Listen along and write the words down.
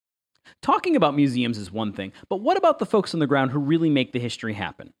Talking about museums is one thing, but what about the folks on the ground who really make the history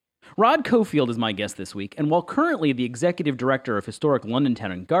happen? Rod Cofield is my guest this week, and while currently the executive director of Historic London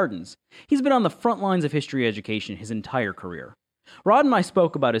Town and Gardens, he's been on the front lines of history education his entire career. Rod and I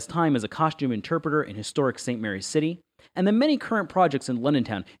spoke about his time as a costume interpreter in historic St. Mary's City, and the many current projects in London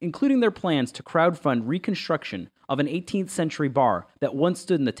Town, including their plans to crowdfund reconstruction of an 18th century bar that once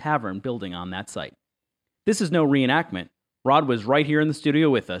stood in the tavern building on that site. This is no reenactment. Rod was right here in the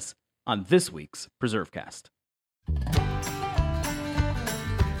studio with us on this week's PreserveCast.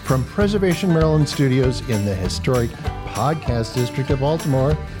 From Preservation Maryland Studios in the historic Podcast District of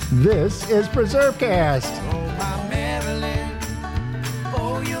Baltimore, this is PreserveCast. Oh, my Maryland,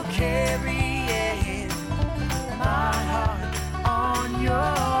 oh, you're carrying my heart on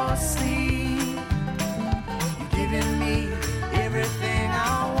your sleeve. You're giving me everything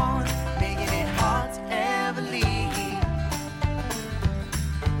I want, making it hard to ever leave.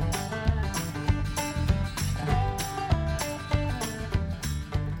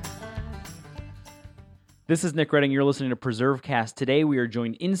 This is Nick Redding. You're listening to PreserveCast. Today we are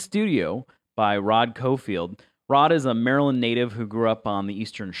joined in studio by Rod Cofield. Rod is a Maryland native who grew up on the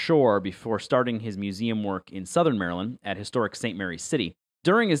Eastern Shore before starting his museum work in Southern Maryland at historic St. Mary's City.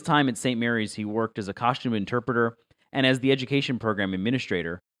 During his time at St. Mary's, he worked as a costume interpreter and as the education program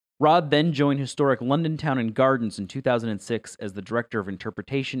administrator. Rod then joined historic London Town and Gardens in 2006 as the director of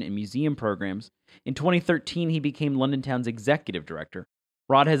interpretation and museum programs. In 2013, he became London Town's executive director.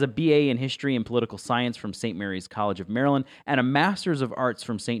 Rod has a BA in History and Political Science from St. Mary's College of Maryland and a Master's of Arts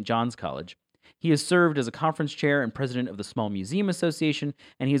from St. John's College. He has served as a conference chair and president of the Small Museum Association,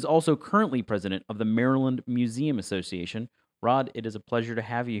 and he is also currently president of the Maryland Museum Association. Rod, it is a pleasure to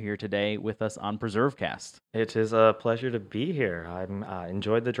have you here today with us on PreserveCast. It is a pleasure to be here. I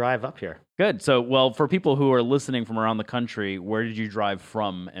enjoyed the drive up here. Good. So, well, for people who are listening from around the country, where did you drive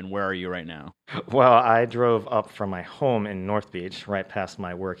from and where are you right now? Well, I drove up from my home in North Beach, right past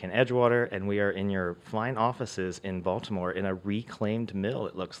my work in Edgewater, and we are in your fine offices in Baltimore in a reclaimed mill,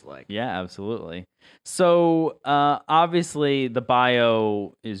 it looks like. Yeah, absolutely. So, obviously, the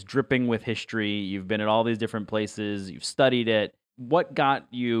bio is dripping with history. You've been at all these different places. You've studied it. What got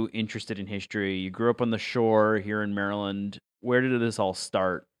you interested in history? You grew up on the shore here in Maryland. Where did this all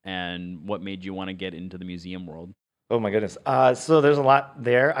start, and what made you want to get into the museum world? Oh, my goodness. So there's a lot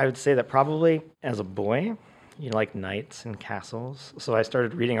there. I would say that probably as a boy, you like knights and castles. So I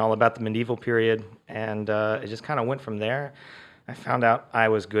started reading all about the medieval period, and it just kind of went from there. I found out I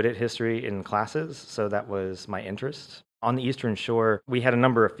was good at history in classes, so that was my interest. On the Eastern Shore, we had a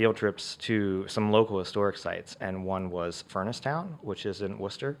number of field trips to some local historic sites, and one was Furnace-town, which is in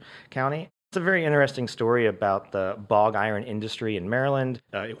Worcester County. It's a very interesting story about the bog iron industry in Maryland.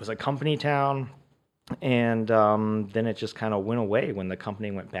 It was a company town, and then it just kind of went away when the company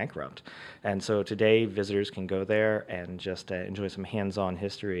went bankrupt. And so today, visitors can go there and just enjoy some hands-on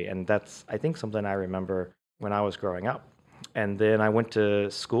history, and that's, I think, something I remember when I was growing up. And then I went to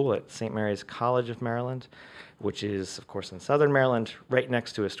school at St. Mary's College of Maryland, which is, of course, in Southern Maryland, right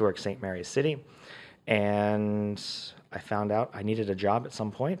next to historic St. Mary's City. And I found out I needed a job at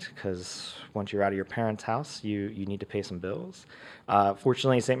some point because once you're out of your parents' house, you need to pay some bills.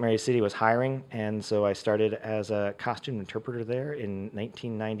 Fortunately, St. Mary's City was hiring, and so I started as a costume interpreter there in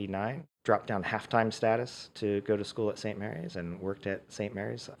 1999. Dropped down half-time status to go to school at St. Mary's and worked at St.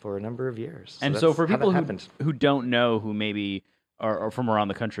 Mary's for a number of years. And so for people who don't know, who maybe are from around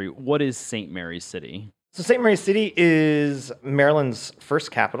the country, what is St. Mary's City? So St. Mary's City is Maryland's first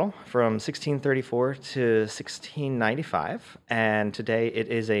capital from 1634 to 1695, and today it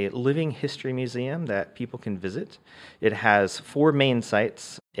is a living history museum that people can visit. It has 4 main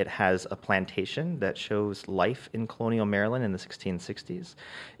sites. It has a plantation that shows life in colonial Maryland in the 1660s.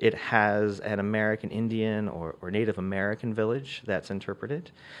 It has an American Indian or Native American village that's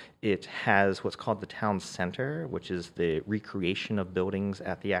interpreted. It has what's called the town center, which is the recreation of buildings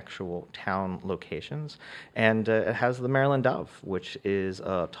at the actual town locations. And it has the Maryland Dove, which is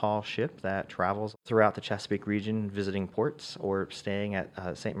a tall ship that travels throughout the Chesapeake region, visiting ports or staying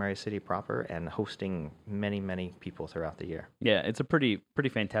at St. Mary's City proper and hosting many, many people throughout the year. Yeah, it's a pretty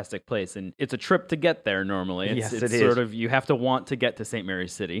fantastic place, and it's a trip to get there normally. Yes, it's it sort is. of, you have to want to get to St.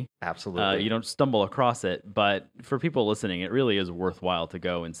 Mary's City. Absolutely. You don't stumble across it, but for people listening, it really is worthwhile to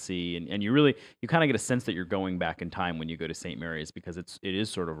go and see, and you kind of get a sense that you're going back in time when you go to St. Mary's because it is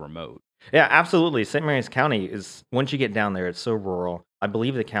sort of remote. Yeah, absolutely. St. Mary's County is, once you get down there, it's so rural. I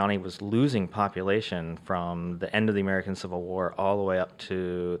believe the county was losing population from the end of the American Civil War all the way up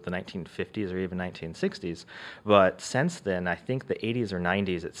to the 1950s or even 1960s. But since then, I think the 80s or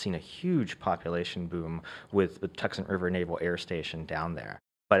 90s, it's seen a huge population boom with the Tucson River Naval Air Station down there.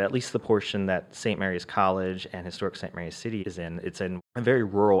 but at least the portion that St. Mary's College and Historic St. Mary's City is in, it's in a very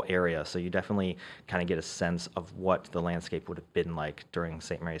rural area, so you definitely kind of get a sense of what the landscape would have been like during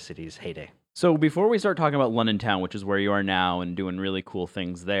St. Mary's City's heyday. So before we start talking about London Town, which is where you are now and doing really cool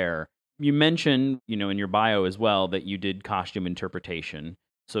things there, you mentioned, in your bio as well, that you did costume interpretation.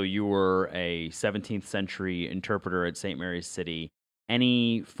 So you were a 17th century interpreter at St. Mary's City.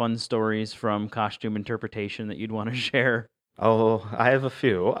 Any fun stories from costume interpretation that you'd want to share? Oh, I have a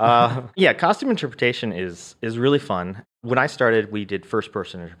few. Yeah, costume interpretation is really fun. When I started, we did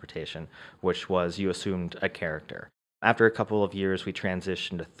first-person interpretation, which was you assumed a character. After a couple of years, we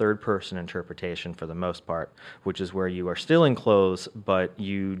transitioned to third-person interpretation for the most part, which is where you are still in clothes, but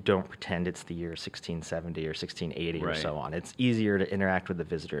you don't pretend it's the year 1670 or 1680 or so on. It's easier to interact with the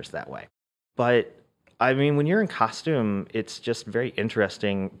visitors that way. But, I mean, when you're in costume, it's just very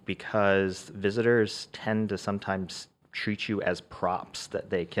interesting because visitors tend to sometimes treat you as props that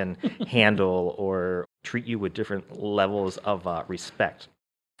they can handle or treat you with different levels of respect.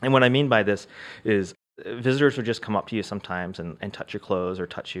 And what I mean by this is visitors would just come up to you sometimes and touch your clothes or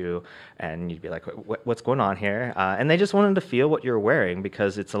touch you, and you'd be like, what's going on here? And they just wanted to feel what you're wearing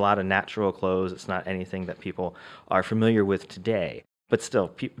because it's a lot of natural clothes. It's not anything that people are familiar with today. But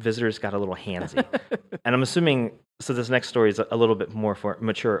still, visitors got a little handsy. And I'm assuming, so this next story is a little bit more for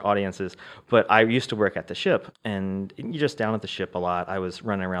mature audiences, but I used to work at the ship, and you're just down at the ship a lot. I was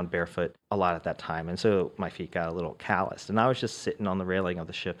running around barefoot a lot at that time, and so my feet got a little calloused. And I was just sitting on the railing of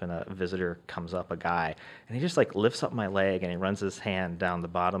the ship, and a visitor comes up, a guy, and he just like lifts up my leg, and he runs his hand down the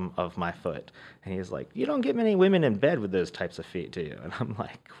bottom of my foot. And he's like, "You don't get many women in bed with those types of feet, do you?" And I'm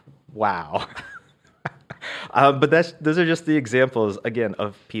like, wow. But those are just the examples, again,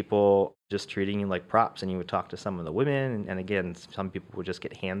 of people just treating you like props. And you would talk to some of the women, and again, some people would just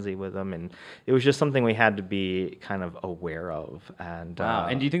get handsy with them. And it was just something we had to be kind of aware of. And wow.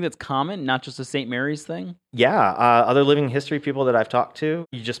 And do you think that's common, not just a St. Mary's thing? Yeah. Other living history people that I've talked to,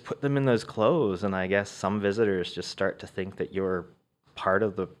 you just put them in those clothes. And I guess some visitors just start to think that you're part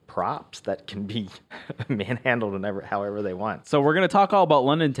of the props that can be manhandled whenever, however they want. So we're going to talk all about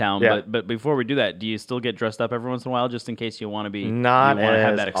London Town, but before we do that, do you still get dressed up every once in a while just in case you want to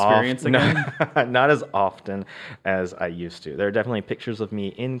have that experience again? Not as often as I used to. There are definitely pictures of me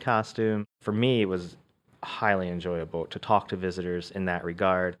in costume. For me, it was highly enjoyable to talk to visitors in that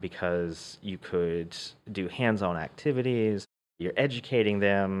regard because you could do hands-on activities. You're educating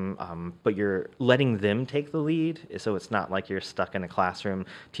them, but you're letting them take the lead, so it's not like you're stuck in a classroom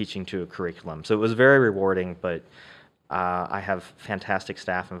teaching to a curriculum. So it was very rewarding, but I have fantastic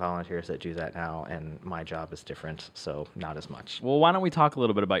staff and volunteers that do that now, and my job is different, so not as much. Well, why don't we talk a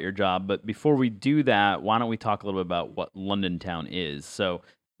little bit about your job, but before we do that, why don't we talk a little bit about what London Town is? So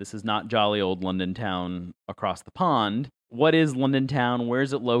this is not jolly old London Town across the pond. What is London Town? Where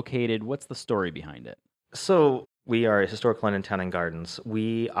is it located? What's the story behind it? So we are Historic London Town and Gardens.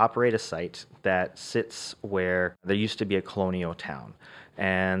 We operate a site that sits where there used to be a colonial town.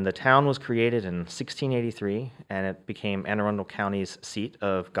 And the town was created in 1683, and it became Anne Arundel County's seat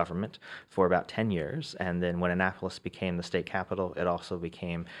of government for about 10 years. And then when Annapolis became the state capital, it also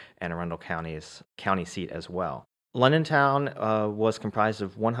became Anne Arundel County's county seat as well. London Town was comprised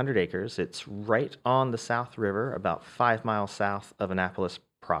of 100 acres. It's right on the South River, about 5 miles south of Annapolis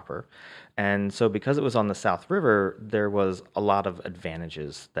proper. And so because it was on the South River, there was a lot of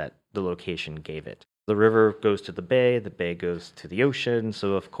advantages that the location gave it. The river goes to the bay goes to the ocean.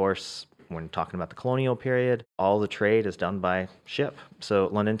 So of course, when talking about the colonial period, all the trade is done by ship. So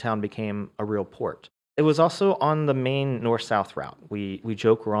London Town became a real port. It was also on the main north-south route. We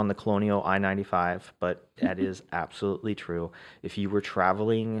joke we're on the colonial I-95, but that is absolutely true. If you were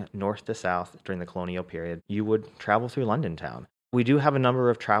traveling north to south during the colonial period, you would travel through London Town. We do have a number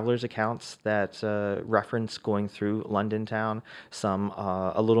of travelers' accounts that reference going through London Town, some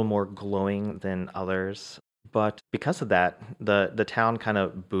a little more glowing than others. But because of that, the town kind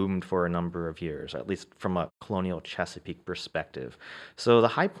of boomed for a number of years, at least from a colonial Chesapeake perspective. So the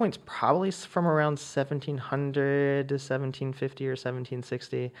high point's probably from around 1700 to 1750 or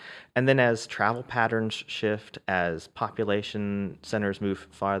 1760. And then as travel patterns shift, as population centers move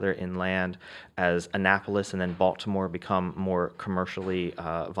farther inland, as Annapolis and then Baltimore become more commercially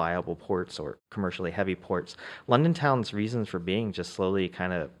viable ports or commercially heavy ports, London Town's reasons for being just slowly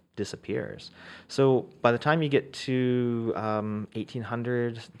kind of disappears. So by the time you get to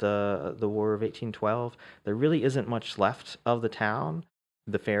 1800, the War of 1812, there really isn't much left of the town.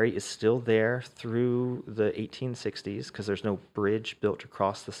 The ferry is still there through the 1860s because there's no bridge built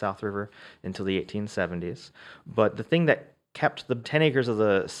across the South River until the 1870s. But the thing that kept the 10 acres of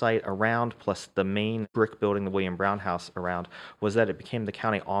the site around, plus the main brick building, the William Brown House around, was that it became the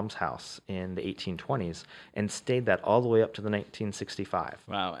county almshouse in the 1820s and stayed that all the way up to the 1965.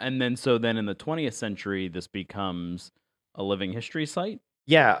 Wow. And then so then in the 20th century, this becomes a living history site?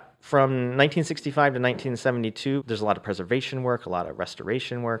 Yeah, from 1965 to 1972, there's a lot of preservation work, a lot of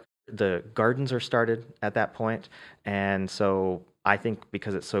restoration work. The gardens are started at that point, and so I think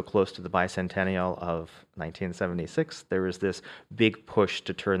because it's so close to the bicentennial of 1976, there was this big push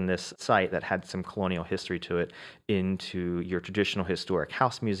to turn this site that had some colonial history to it into your traditional historic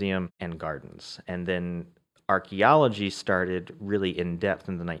house museum and gardens. And then archaeology started really in depth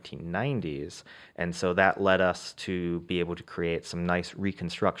in the 1990s, and so that led us to be able to create some nice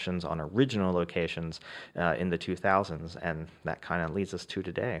reconstructions on original locations in the 2000s, and that kind of leads us to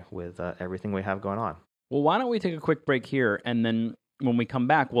today with everything we have going on. Well, why don't we take a quick break here, and then when we come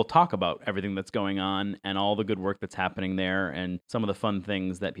back, we'll talk about everything that's going on and all the good work that's happening there and some of the fun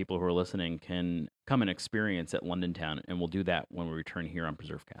things that people who are listening can come and experience at London Town, and we'll do that when we return here on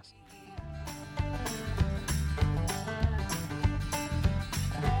PreserveCast.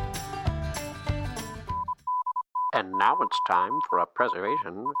 And now it's time for a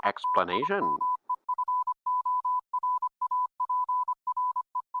preservation explanation.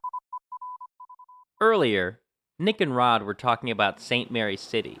 Earlier, Nick and Rod were talking about St. Mary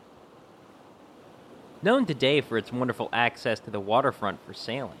City. Known today for its wonderful access to the waterfront for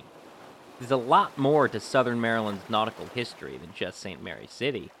sailing, there's a lot more to southern Maryland's nautical history than just St. Mary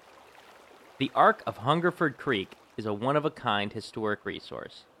City. The Ark of Hungerford Creek is a one-of-a-kind historic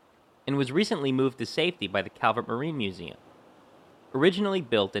resource, and was recently moved to safety by the Calvert Marine Museum. Originally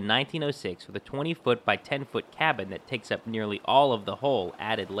built in 1906 with a 20-foot by 10-foot cabin that takes up nearly all of the hull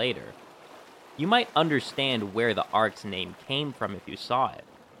added later, you might understand where the Ark's name came from if you saw it.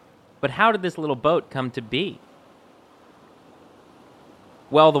 But how did this little boat come to be?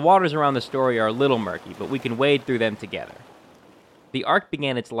 Well, the waters around the story are a little murky, but we can wade through them together. The Ark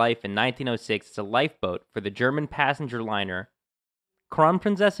began its life in 1906 as a lifeboat for the German passenger liner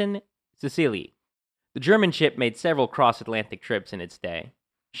Kronprinzessin Cecilie. The German ship made several cross-Atlantic trips in its day,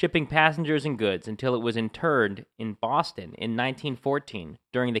 shipping passengers and goods until it was interred in Boston in 1914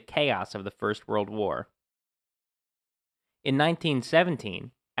 during the chaos of the First World War. In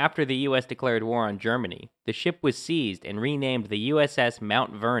 1917, after the U.S. declared war on Germany, the ship was seized and renamed the USS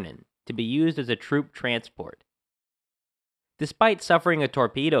Mount Vernon to be used as a troop transport. Despite suffering a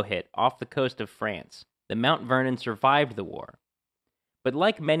torpedo hit off the coast of France, the Mount Vernon survived the war. But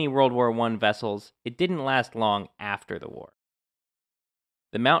like many World War I vessels, it didn't last long after the war.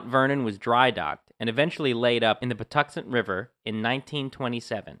 The Mount Vernon was dry docked and eventually laid up in the Patuxent River in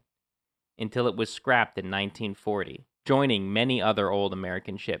 1927, until it was scrapped in 1940, joining many other old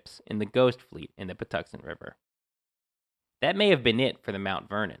American ships in the Ghost Fleet in the Patuxent River. That may have been it for the Mount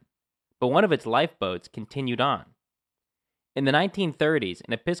Vernon, but one of its lifeboats continued on. In the 1930s,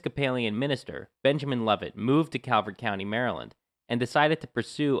 an Episcopalian minister, Benjamin Lovett, moved to Calvert County, Maryland, and decided to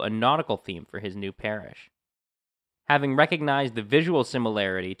pursue a nautical theme for his new parish. Having recognized the visual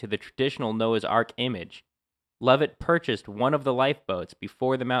similarity to the traditional Noah's Ark image, Lovett purchased one of the lifeboats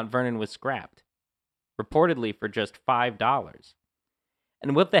before the Mount Vernon was scrapped, reportedly for just $5,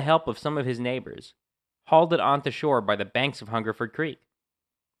 and with the help of some of his neighbors, hauled it onto shore by the banks of Hungerford Creek.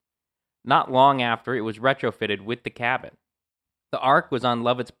 Not long after, it was retrofitted with the cabin. The Ark was on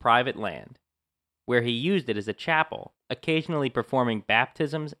Lovett's private land, where he used it as a chapel, occasionally performing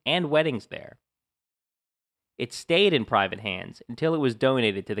baptisms and weddings there. It stayed in private hands until it was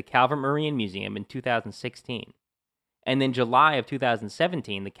donated to the Calvert Marine Museum in 2016. And in July of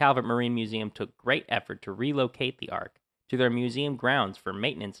 2017, the Calvert Marine Museum took great effort to relocate the Ark to their museum grounds for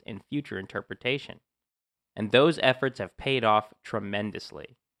maintenance and future interpretation. And those efforts have paid off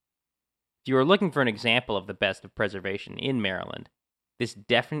tremendously. If you are looking for an example of the best of preservation in Maryland, this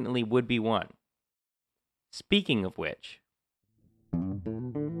definitely would be one. Speaking of which,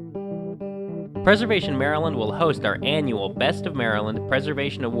 Preservation Maryland will host our annual Best of Maryland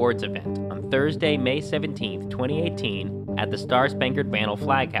Preservation Awards event on Thursday, May 17, 2018, at the Star-Spangled Banner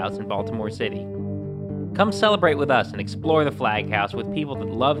Flag House in Baltimore City. Come celebrate with us and explore the Flag House with people that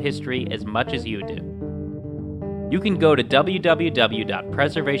love history as much as you do. You can go to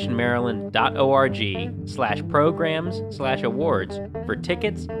www.preservationmaryland.org/programs/awards for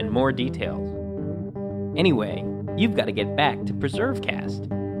tickets and more details. Anyway, you've got to get back to PreserveCast.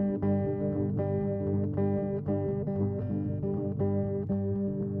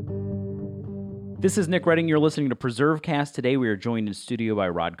 This is Nick Redding. You're listening to PreserveCast. Today we are joined in studio by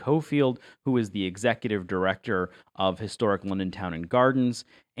Rod Cofield, who is the executive director of Historic London Town and Gardens.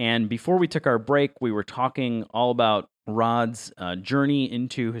 And before we took our break, we were talking all about Rod's journey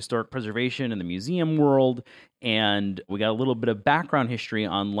into historic preservation in the museum world, and we got a little bit of background history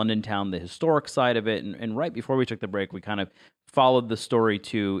on London Town, the historic side of it. And right before we took the break, we kind of followed the story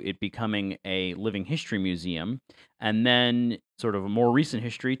to it becoming a living history museum. And then sort of a more recent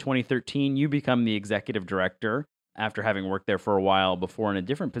history, 2013, you become the executive director after having worked there for a while before in a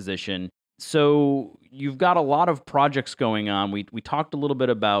different position. So you've got a lot of projects going on. We talked a little bit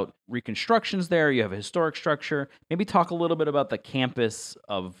about reconstructions there. You have a historic structure. Maybe talk a little bit about the campus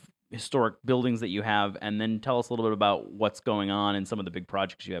of historic buildings that you have, and then tell us a little bit about what's going on and some of the big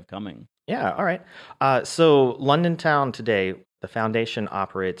projects you have coming. Yeah, all right. So London Town today, the foundation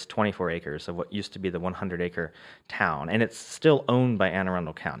operates 24 acres of what used to be the 100-acre town, and it's still owned by Anne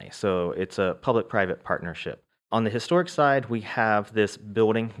Arundel County. So it's a public-private partnership. On the historic side, we have this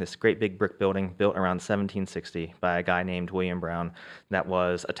building, this great big brick building built around 1760 by a guy named William Brown that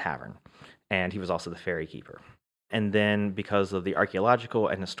was a tavern, and he was also the ferry keeper. And then because of the archaeological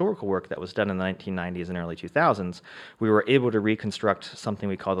and historical work that was done in the 1990s and early 2000s, we were able to reconstruct something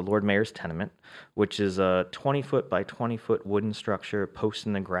we call the Lord Mayor's Tenement, which is a 20-foot by 20-foot wooden structure,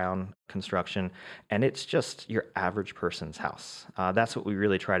 post-in-the-ground construction, and it's just your average person's house. That's what we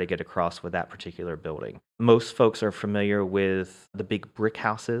really try to get across with that particular building. Most folks are familiar with the big brick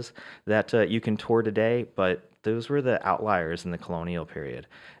houses that you can tour today, but those were the outliers in the colonial period.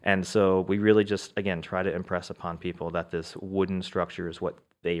 And so we really just, again, try to impress upon people that this wooden structure is what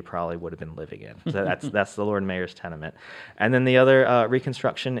they probably would have been living in. So that's the Lord Mayor's Tenement. And then the other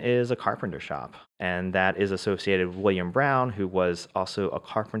reconstruction is a carpenter shop, and that is associated with William Brown, who was also a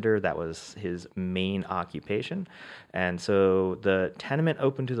carpenter. That was his main occupation. And so the tenement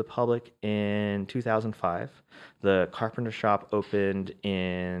opened to the public in 2005. The carpenter shop opened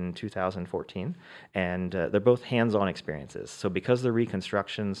in 2014, and they're both hands-on experiences. So because they're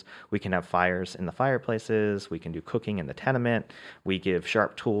reconstructions, we can have fires in the fireplaces, we can do cooking in the tenement, we give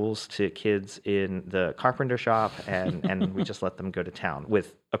sharp tools to kids in the carpenter shop, and we just let them go to town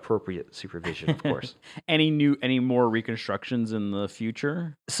with appropriate supervision, of course. Any more reconstructions in the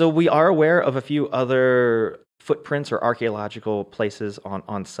future? So we are aware of a few other footprints or archaeological places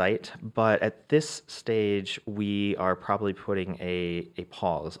on site, but at this stage, we are probably putting a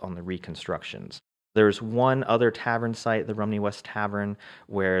pause on the reconstructions. There's one other tavern site, the Rumney West Tavern,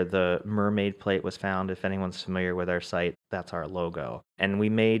 where the mermaid plate was found. If anyone's familiar with our site, that's our logo. And we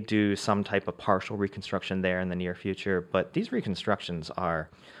may do some type of partial reconstruction there in the near future, but these reconstructions are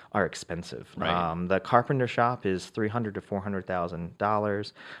expensive. Right. The carpenter shop is $300,000 to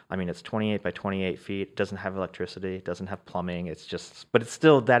 $400,000. I mean, it's 28 by 28 feet. Doesn't have electricity. Doesn't have plumbing. But it's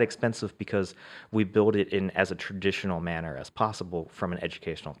still that expensive because we build it in as a traditional manner as possible from an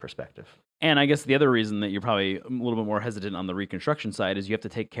educational perspective. And I guess the other reason that you're probably a little bit more hesitant on the reconstruction side is you have to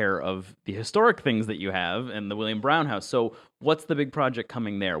take care of the historic things that you have and the William Brown House. So what's the big project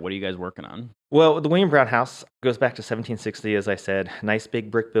coming there? What are you guys working on? Well, the William Brown House goes back to 1760, as I said. Nice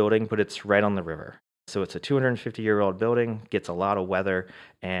big brick building, but it's right on the river. So it's a 250-year-old building, gets a lot of weather,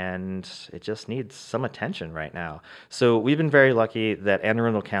 and it just needs some attention right now. So we've been very lucky that Anne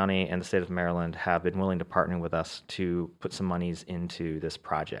Arundel County and the state of Maryland have been willing to partner with us to put some monies into this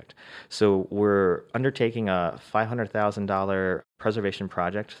project. So we're undertaking a $500,000 preservation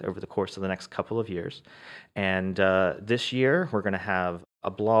project over the course of the next couple of years. And this year, we're going to have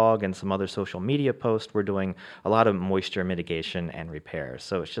a blog and some other social media posts. We're doing a lot of moisture mitigation and repairs.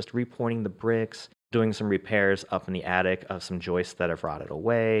 So it's just repointing the bricks, doing some repairs up in the attic of some joists that have rotted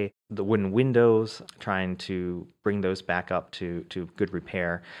away, the wooden windows, trying to bring those back up to good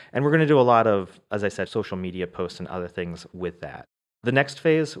repair. And we're going to do a lot of, as I said, social media posts and other things with that. The next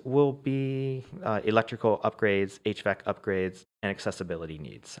phase will be electrical upgrades, HVAC upgrades, and accessibility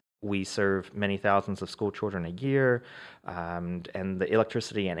needs. We serve many thousands of school children a year, and the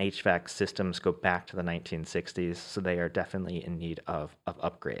electricity and HVAC systems go back to the 1960s, so they are definitely in need of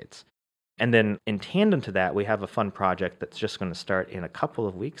upgrades. And then in tandem to that, we have a fun project that's just going to start in a couple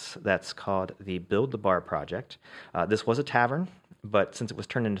of weeks. That's called the Build the Bar Project. This was a tavern, but since it was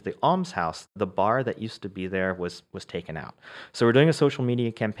turned into the almshouse, the bar that used to be there was taken out. So we're doing a social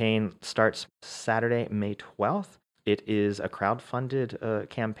media campaign. Starts Saturday, May 12th. It is a crowd-funded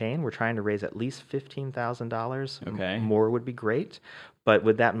campaign. We're trying to raise at least $15,000. Okay. More would be great. But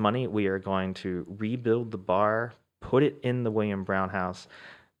with that money, we are going to rebuild the bar, put it in the William Brown House,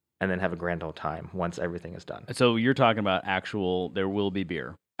 and then have a grand old time once everything is done. So you're talking about there will be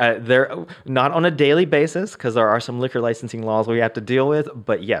beer. They're not on a daily basis because there are some liquor licensing laws we have to deal with.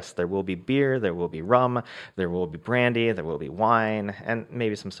 But yes, there will be beer, there will be rum, there will be brandy, there will be wine, and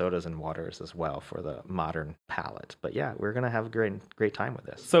maybe some sodas and waters as well for the modern palate. But yeah, we're gonna have a great time with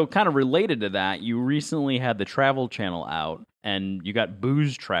this. So, kind of related to that, you recently had the Travel Channel out, and you got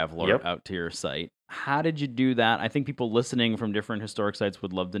Booze Traveler Yep. out to your site. How did you do that? I think people listening from different historic sites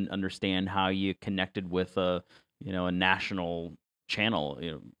would love to understand how you connected with a national channel,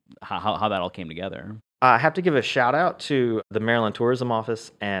 how that all came together. I have to give a shout out to the Maryland Tourism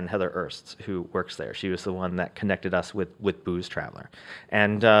Office and Heather Erst, who works there. She was the one that connected us with Booze Traveler.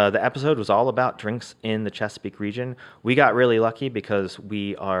 And the episode was all about drinks in the Chesapeake region. We got really lucky because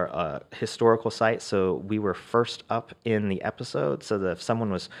we are a historical site, so we were first up in the episode, so that if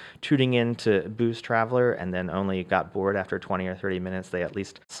someone was tuning in to Booze Traveler and then only got bored after 20 or 30 minutes, they at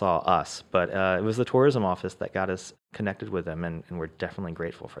least saw us. But it was the Tourism Office that got us connected with them, and we're definitely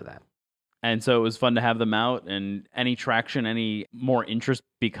grateful for that. And so it was fun to have them out. And any traction, any more interest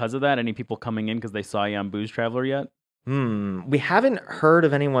because of that? Any people coming in because they saw you on Booze Traveler yet? We haven't heard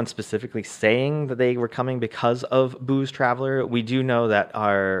of anyone specifically saying that they were coming because of Booze Traveler. We do know that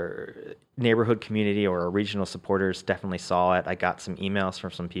our neighborhood community or our regional supporters definitely saw it. I got some emails from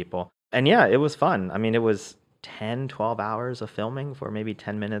some people. And yeah, it was fun. I mean, it was 10, 12 hours of filming for maybe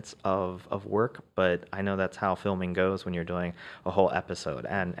 10 minutes of work, but I know that's how filming goes when you're doing a whole episode.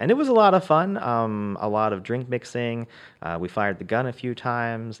 And it was a lot of fun, a lot of drink mixing. We fired the gun a few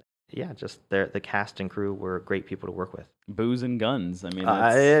times. Yeah, just the cast and crew were great people to work with. Booze and guns. I mean,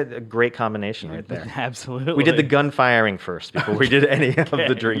 that's a great combination right there. Absolutely. We did the gun firing first before we did any of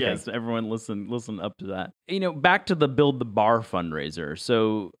the drinking. Yes, everyone listen up to that. Back to the Build the Bar fundraiser.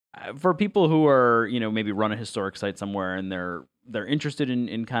 So for people who are, maybe run a historic site somewhere and they're interested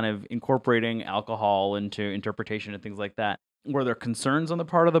in kind of incorporating alcohol into interpretation and things like that, were there concerns on the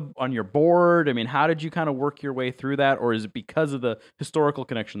part of on your board? I mean, how did you kind of work your way through that? Or is it because of the historical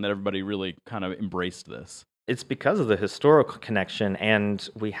connection that everybody really kind of embraced this? It's because of the historical connection, and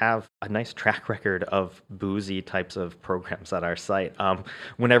we have a nice track record of boozy types of programs at our site.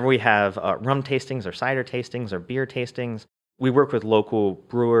 Whenever we have rum tastings or cider tastings or beer tastings, we work with local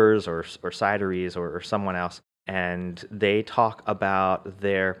brewers or cideries or someone else, and they talk about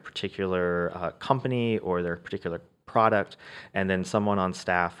their particular company or their particular product, and then someone on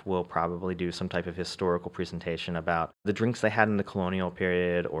staff will probably do some type of historical presentation about the drinks they had in the colonial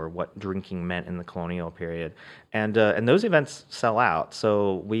period or what drinking meant in the colonial period. And those events sell out.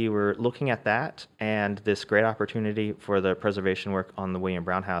 So we were looking at that and this great opportunity for the preservation work on the William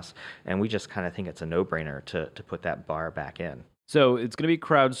Brown House, and we just kind of think it's a no-brainer to put that bar back in. So it's going to be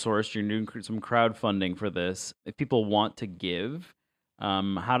crowdsourced. You're doing some crowdfunding for this. If people want to give,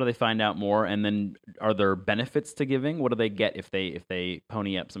 how do they find out more? And then are there benefits to giving? What do they get if they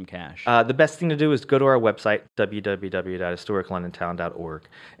pony up some cash? The best thing to do is go to our website, www.historiclondontown.org,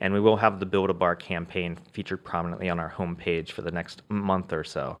 and we will have the Build a Bar campaign featured prominently on our homepage for the next month or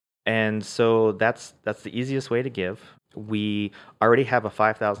so. And so that's the easiest way to give. We already have a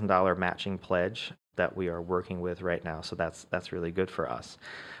 $5,000 matching pledge that we are working with right now, so that's really good for us.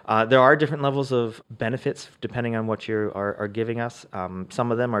 There are different levels of benefits depending on what you are giving us.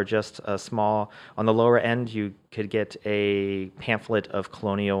 Some of them are just a small. On the lower end, you could get a pamphlet of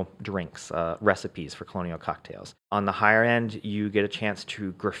colonial drinks, recipes for colonial cocktails. On the higher end, you get a chance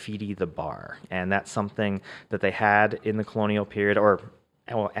to graffiti the bar, and that's something that they had in the colonial period, or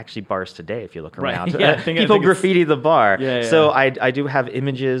well, actually bars today, if you look around. Right. Yeah, people graffiti the bar. Yeah. So I do have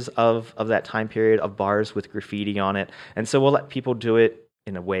images of that time period of bars with graffiti on it. And so we'll let people do it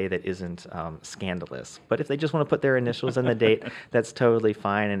in a way that isn't scandalous. But if they just want to put their initials and the date, that's totally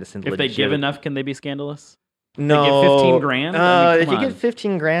fine. And it's if they give enough, can they be scandalous? No. They get 15 grand? I mean, if you get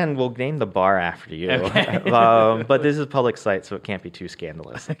 15 grand, we'll name the bar after you. Okay. But this is a public site, so it can't be too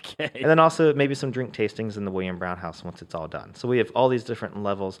scandalous. Okay. And then also maybe some drink tastings in the William Brown House once it's all done. So we have all these different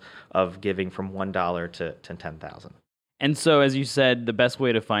levels of giving from $1 to $10,000. And so, as you said, the best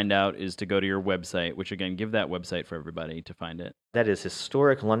way to find out is to go to your website, which again, give that website for everybody to find it. That is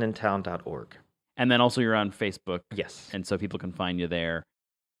historiclondontown.org. And then also you're on Facebook. Yes. And so people can find you there.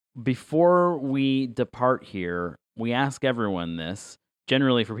 Before we depart here, we ask everyone this.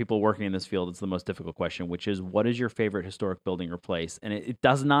 Generally, for people working in this field, it's the most difficult question, which is, what is your favorite historic building or place? And it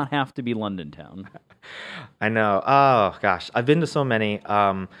does not have to be London Town. I know. Oh, gosh. I've been to so many.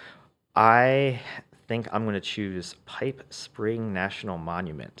 I think I'm going to choose Pipe Spring National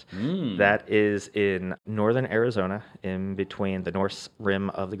Monument. That is in northern Arizona, in between the north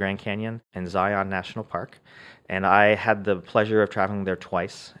rim of the Grand Canyon and Zion National Park. And I had the pleasure of traveling there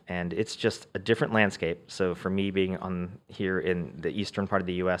twice, and it's just a different landscape. So for me, being on here in the eastern part of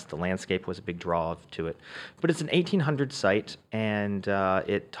the U.S., the landscape was a big draw to it. But it's an 1800 site, and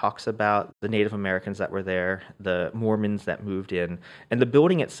it talks about the Native Americans that were there, the Mormons that moved in, and the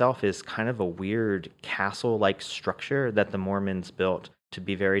building itself is kind of a weird castle-like structure that the Mormons built to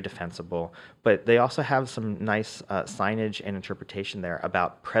be very defensible. But they also have some nice signage and interpretation there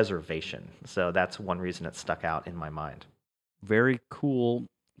about preservation. So that's one reason it stuck out in my mind. Very cool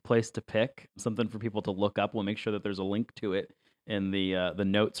place to pick. Something for people to look up. We'll make sure that there's a link to it in the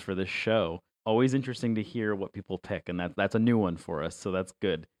notes for this show. Always interesting to hear what people pick, and that's a new one for us, so that's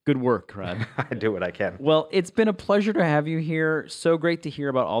good. Good work, Rod. I do what I can. Well, it's been a pleasure to have you here. So great to hear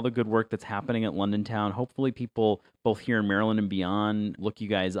about all the good work that's happening at London Town. Hopefully people both here in Maryland and beyond look you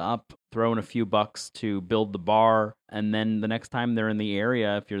guys up, throw in a few bucks to build the bar, and then the next time they're in the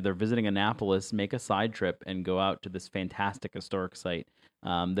area, if they're visiting Annapolis, make a side trip and go out to this fantastic historic site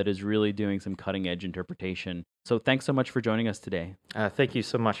that is really doing some cutting-edge interpretation. So thanks so much for joining us today. Thank you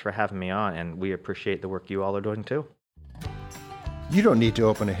so much for having me on, and we appreciate the work you all are doing too. You don't need to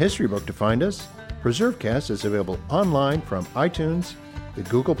open a history book to find us. PreserveCast is available online from iTunes, the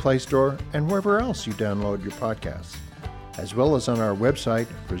Google Play Store, and wherever else you download your podcasts, as well as on our website,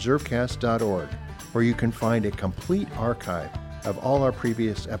 preservecast.org, where you can find a complete archive of all our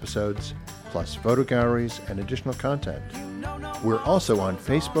previous episodes, plus photo galleries and additional content. We're also on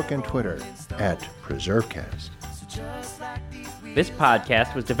Facebook and Twitter at PreserveCast. This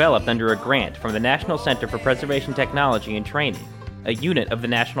podcast was developed under a grant from the National Center for Preservation Technology and Training, a unit of the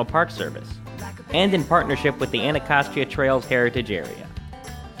National Park Service, and in partnership with the Anacostia Trails Heritage Area.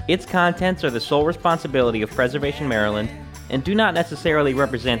 Its contents are the sole responsibility of Preservation Maryland and do not necessarily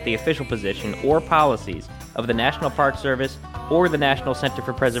represent the official position or policies of the National Park Service or the National Center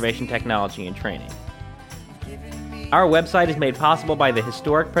for Preservation Technology and Training. Our website is made possible by the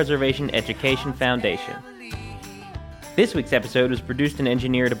Historic Preservation Education Foundation. This week's episode was produced and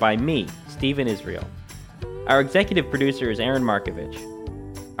engineered by me, Stephen Israel. Our executive producer is Aaron Markovich.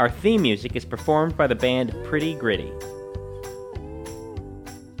 Our theme music is performed by the band Pretty Gritty.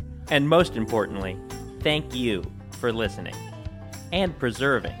 And most importantly, thank you for listening and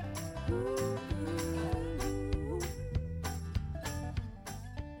preserving.